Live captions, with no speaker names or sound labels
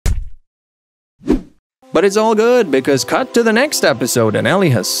But it's all good, because cut to the next episode and Ellie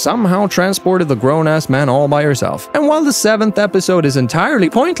has somehow transported the grown-ass man all by herself. And while the 7th episode is entirely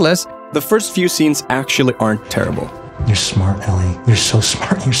pointless, the first few scenes actually aren't terrible. You're smart, Ellie. You're so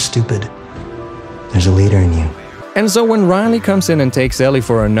smart, you're stupid. There's a leader in you. And so when Riley comes in and takes Ellie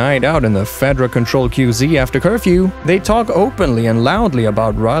for a night out in the Fedra-controlled QZ after curfew, they talk openly and loudly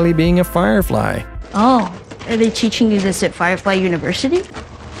about Riley being a Firefly. Oh, are they teaching you this at Firefly University?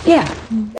 Yeah.